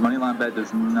 The Moneyline bet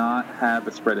does not have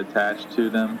a spread attached to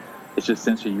them. It's just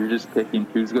essentially you're just picking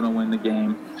who's going to win the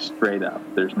game straight up.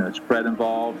 There's no spread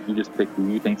involved. You just pick who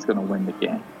you think is going to win the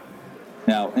game.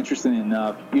 Now, interestingly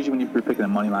enough, usually when you're picking a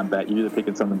Moneyline bet, you're either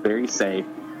picking something very safe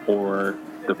or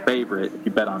the favorite. If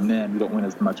you bet on them, you don't win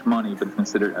as much money, but it's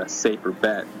considered a safer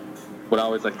bet. What I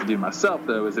always like to do myself,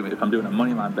 though, is if I'm doing a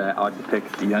Moneyline bet, I like to pick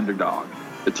the underdog,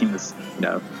 the team that's,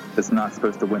 that's not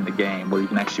supposed to win the game, where you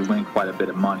can actually win quite a bit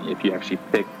of money if you actually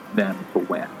pick them to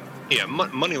win. Yeah,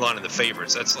 money line and the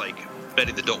favorites, that's like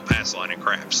betting the don't pass line in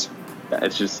craps. Yeah,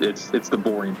 it's the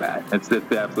boring bet. It's the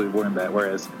absolutely boring bet.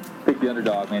 Whereas pick the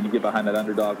underdog, man, you get behind that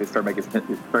underdog, they start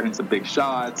hitting some big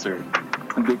shots or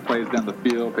some big plays down the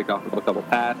field, pick off a couple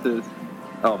passes.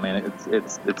 Oh man,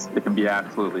 it can be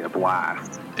absolutely a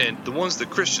blast. And the ones that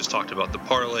Chris just talked about, the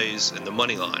parlays and the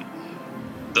money line,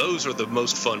 those are the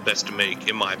most fun bets to make,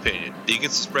 in my opinion. The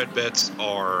against the spread bets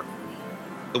are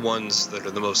the ones that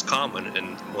are the most common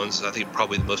and ones I think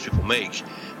probably the most people make.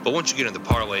 But once you get into the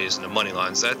parlays and the money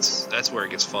lines, that's where it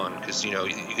gets fun, because you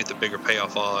get the bigger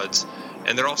payoff odds,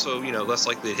 and they're also less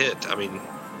likely to hit. I mean,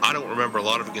 I don't remember a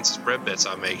lot of against the spread bets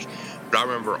I make, but I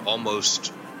remember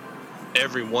almost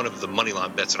every one of the money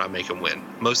line bets that I make and win.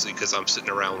 Mostly because I'm sitting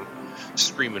around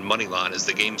screaming money line as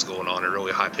the game's going on in a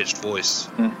really high pitched voice.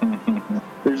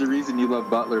 There's a reason you love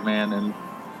Butler, man, and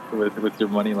with your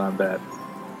money line bets.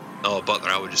 Oh, Butler,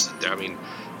 I would just sit there. I mean,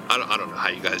 I don't know how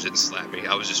you guys didn't slap me.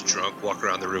 I was just drunk, walking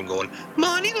around the room going,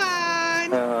 money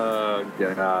line! Oh,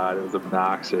 God, it was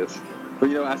obnoxious.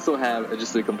 But, I still have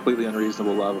just a completely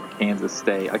unreasonable love of Kansas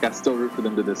State. Like, I still root for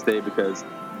them to this day because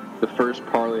the first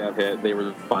parlay I've hit, they were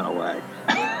the final leg.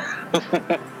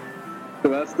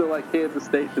 So I still like Kansas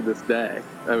State to this day.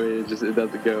 I mean, it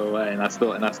doesn't go away, and I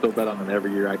still bet on them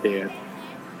every year I can.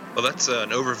 Well, that's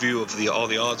an overview of all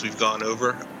the odds we've gone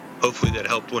over. Hopefully that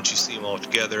helped once you see them all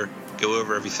together, go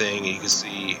over everything, and you can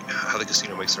see how the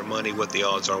casino makes their money, what the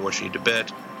odds are, what you need to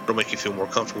bet. It'll make you feel more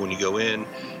comfortable when you go in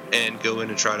and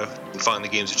try to find the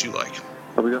games that you like.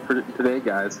 What we got for today,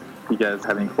 guys. If you guys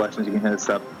have any questions, you can hit us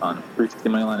up on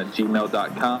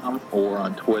 360moneyline@gmail.com or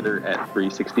on Twitter at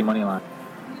 360moneyline.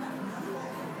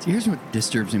 So here's what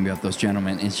disturbs me about those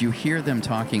gentlemen is you hear them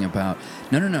talking about,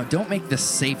 no, don't make the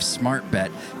safe, smart bet.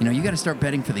 You got to start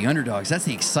betting for the underdogs. That's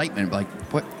the excitement. Like,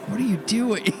 what are you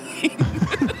doing?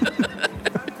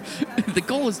 The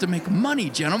goal is to make money,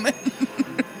 gentlemen.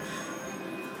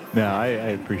 No, I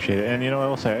appreciate it. And I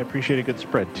will say I appreciate a good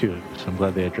spread, too. So I'm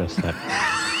glad they addressed that.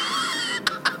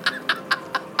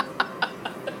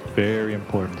 Very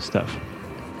important stuff.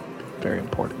 Very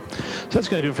important. So that's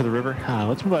going to do it for the river.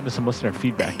 Let's move on to some listener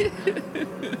feedback.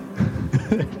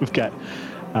 We've got,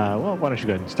 why don't you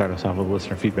go ahead and start us off with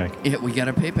listener feedback? Yeah, we got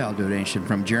a PayPal donation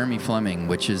from Jeremy Fleming,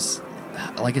 which is,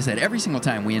 like I said, every single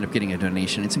time we end up getting a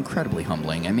donation, it's incredibly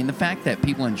humbling. I mean, the fact that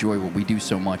people enjoy what we do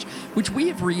so much, which we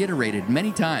have reiterated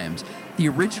many times, the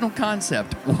original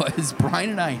concept was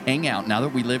Brian and I hang out, now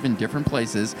that we live in different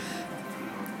places,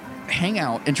 hang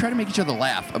out and try to make each other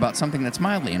laugh about something that's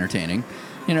mildly entertaining.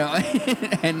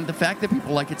 And the fact that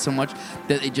people like it so much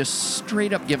that they just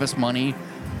straight up give us money,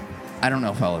 I don't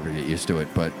know if I'll ever get used to it,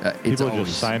 but it's people always...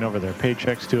 just sign over their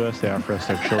paychecks to us. They offer us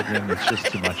their children. It's just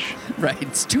too much. Right.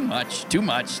 It's too much.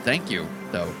 Thank you,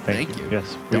 though. Thank you.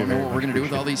 Yes. Don't know what we're going to do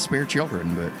with all these spare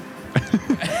children, but...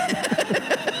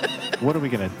 What are we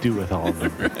going to do with all of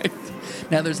them? Right.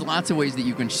 Now, there's lots of ways that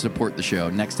you can support the show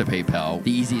next to PayPal,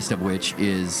 the easiest of which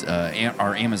is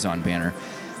our Amazon banner.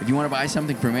 If you want to buy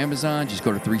something from Amazon, just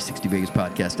go to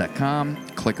 360vegaspodcast.com,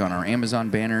 click on our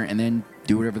Amazon banner, and then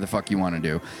do whatever the fuck you want to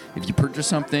do. If you purchase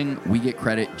something, we get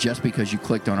credit just because you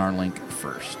clicked on our link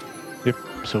first. Yep,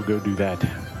 so go do that.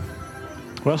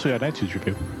 What else we got? iTunes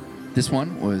review. This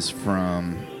one was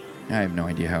from, I have no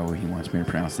idea how he wants me to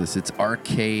pronounce this. It's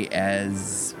RK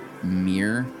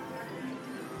Asmir.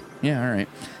 Yeah, all right.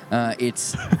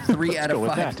 It's 3 out of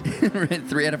 5.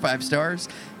 3 out of 5 stars.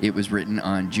 It was written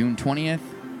on June 20th.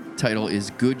 Title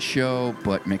is Good Show,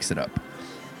 but mix it up.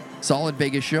 Solid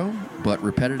Vegas show, but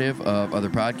repetitive of other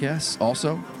podcasts.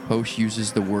 Also, host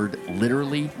uses the word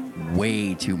literally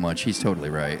way too much. He's totally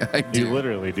right. I do. You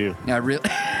literally do. I really.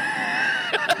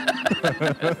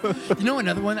 You know,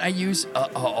 another one I use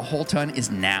a whole ton is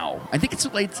now. I think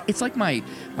it's like my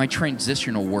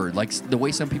transitional word. Like the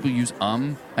way some people use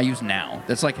I use now.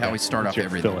 That's like how I start off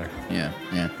everything. Filler.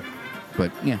 Yeah.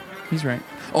 But yeah, he's right.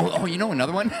 Oh, you know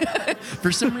another one?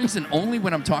 For some reason, only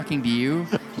when I'm talking to you.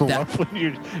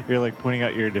 When you're like pointing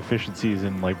out your deficiencies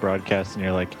in like broadcast,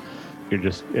 and you're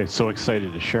just so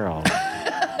excited to share all of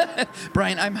it.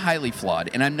 Brian, I'm highly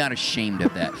flawed, and I'm not ashamed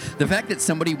of that. The fact that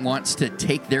somebody wants to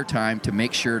take their time to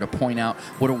make sure to point out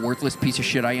what a worthless piece of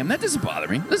shit I am, that doesn't bother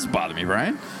me. This doesn't bother me,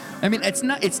 Brian. I mean,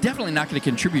 it's definitely not going to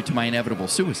contribute to my inevitable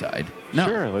suicide. No.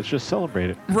 Sure, let's just celebrate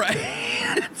it. Right.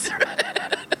 That's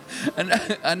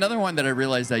right. Another one that I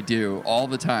realized I do all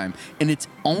the time, and it's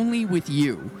only with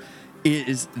you,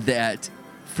 is that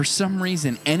for some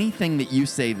reason, anything that you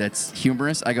say that's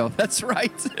humorous, I go, that's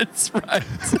right, that's right.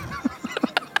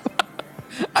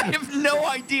 I have no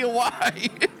idea why.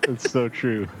 It's so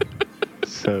true.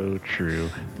 So true.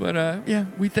 But yeah,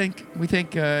 we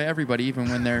thank everybody, even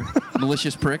when they're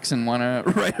malicious pricks and want to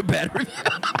write a bad review.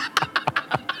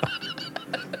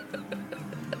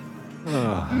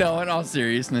 No, in all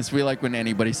seriousness, we like when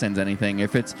anybody sends anything.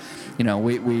 If it's,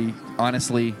 we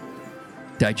honestly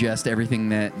digest everything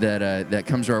that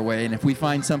comes our way, and if we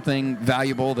find something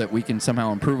valuable that we can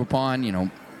somehow improve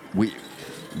upon,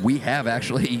 we have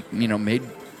actually, made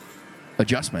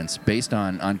adjustments based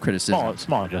on criticism.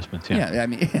 Small adjustments, yeah. Yeah, I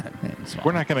mean,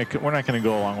 we're not gonna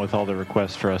go along with all the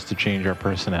requests for us to change our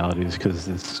personalities because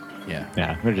it's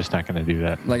we're just not gonna do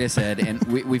that. Like I said, and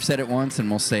we've said it once, and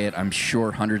we'll say it, I'm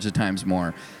sure, hundreds of times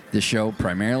more. This show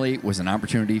primarily was an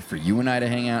opportunity for you and I to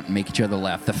hang out and make each other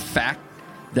laugh. The fact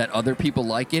that other people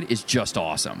like it is just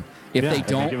awesome. If they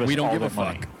don't, we don't give a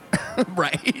fuck.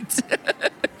 Right.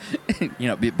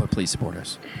 But please support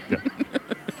us. Yeah.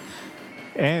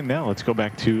 And now let's go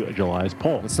back to July's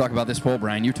poll. Let's talk about this poll,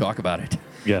 Brian. You talk about it.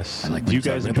 Yes. Do you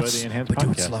guys enjoy the Enhanced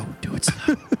Podcast? Do it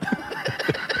slow.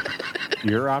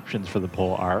 Your options for the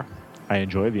poll are: I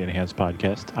enjoy the Enhanced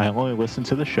Podcast. I only listen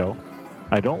to the show.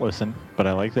 I don't listen, but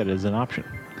I like that it is an option.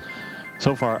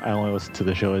 So far, I only listen to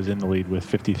the show is in the lead with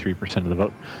 53% of the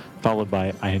vote, followed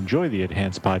by I enjoy the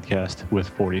Enhanced Podcast with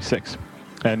 46%.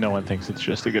 And no one thinks it's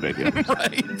just a good idea.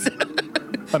 Right.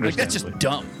 Like, that's just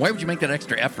dumb. Why would you make that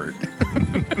extra effort?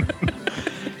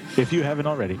 If you haven't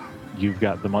already, you've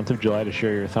got the month of July to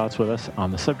share your thoughts with us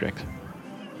on the subject.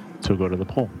 So go to the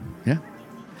poll. Yeah.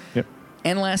 Yep.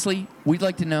 And lastly, we'd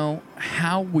like to know,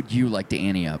 how would you like to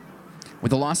ante up?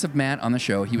 With the loss of Matt on the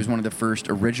show, he was one of the first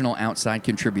original outside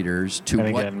contributors to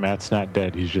Matt's not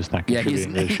dead. He's just not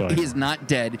contributing to the show. He's not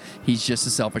dead. He's just a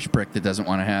selfish prick that doesn't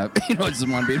want to have, doesn't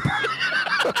want to be.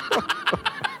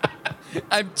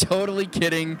 I'm totally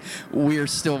kidding. We're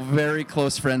still very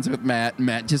close friends with Matt.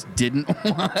 Matt just didn't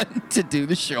want to do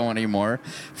the show anymore.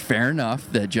 Fair enough.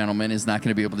 That gentleman is not going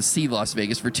to be able to see Las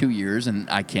Vegas for 2 years, and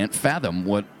I can't fathom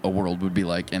what a world would be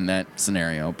like in that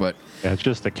scenario. But yeah, it's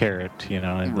just a carrot,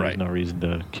 and there's no reason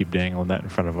to keep dangling that in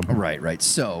front of him. Right.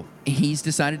 So he's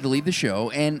decided to leave the show,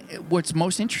 and what's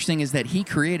most interesting is that he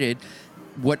created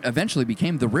what eventually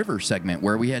became the River segment,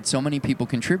 where we had so many people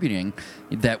contributing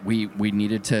that we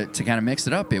needed to kind of mix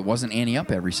it up. It wasn't Ante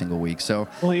Up every single week. So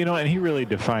and he really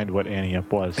defined what Ante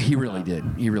Up was. He really did.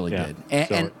 He really did.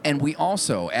 And we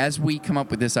also, as we come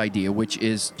up with this idea, which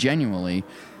is genuinely,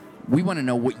 we want to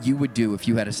know what you would do if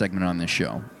you had a segment on this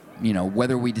show.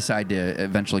 Whether we decide to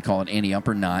eventually call it Ante Up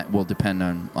or not will depend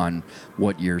on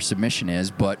what your submission is.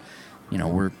 But,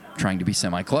 we're trying to be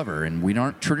semi-clever, and we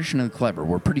aren't traditionally clever.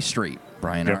 We're pretty straight,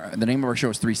 Brian. Yep. The name of our show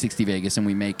is 360 Vegas, and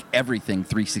we make everything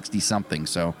 360-something.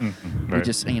 So we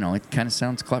just, it kind of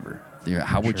sounds clever.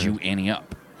 How would you Ante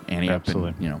Up? Ante Up,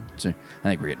 absolutely. And, so I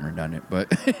think we're getting redundant,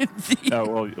 but...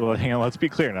 well, hang on. Let's be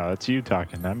clear now. That's you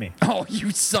talking, not me. Oh,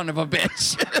 you son of a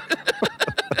bitch.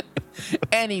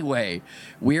 Anyway,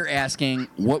 we're asking,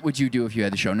 what would you do if you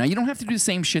had the show? Now, you don't have to do the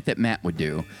same shit that Matt would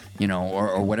do,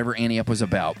 or whatever Ante Up was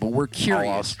about, but we're curious.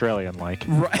 All Australian-like.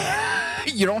 Right.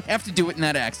 You don't have to do it in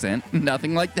that accent.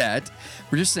 Nothing like that.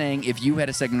 We're just saying, if you had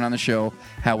a segment on the show,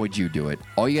 how would you do it?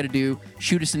 All you got to do,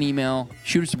 shoot us an email,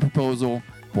 shoot us a proposal,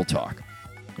 we'll talk.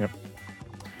 Yep.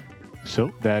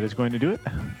 So that is going to do it.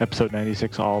 Episode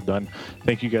 96 all done.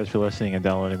 Thank you guys for listening and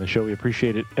downloading the show. We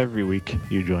appreciate it every week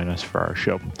you join us for our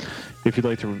show. If you'd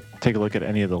like to take a look at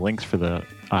any of the links for the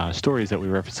stories that we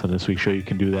referenced on this week's show, you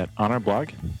can do that on our blog.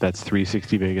 That's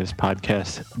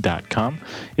 360vegaspodcast.com.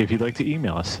 If you'd like to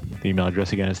email us, the email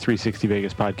address again is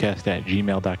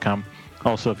 360vegaspodcast@gmail.com.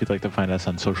 Also, if you'd like to find us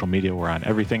on social media, we're on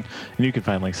everything, and you can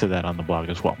find links to that on the blog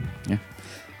as well. Yeah.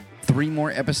 3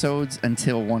 more episodes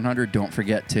until 100. Don't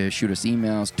forget to shoot us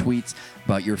emails, tweets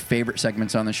about your favorite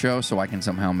segments on the show so I can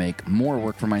somehow make more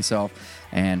work for myself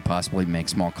and possibly make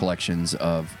small collections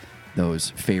of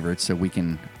those favorites so we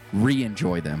can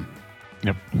re-enjoy them.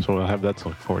 Yep. So we'll have that to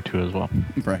look forward to as well.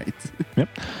 Right. Yep.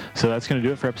 So that's going to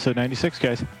do it for episode 96,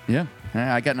 guys. Yeah.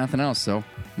 I got nothing else, so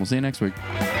we'll see you next week.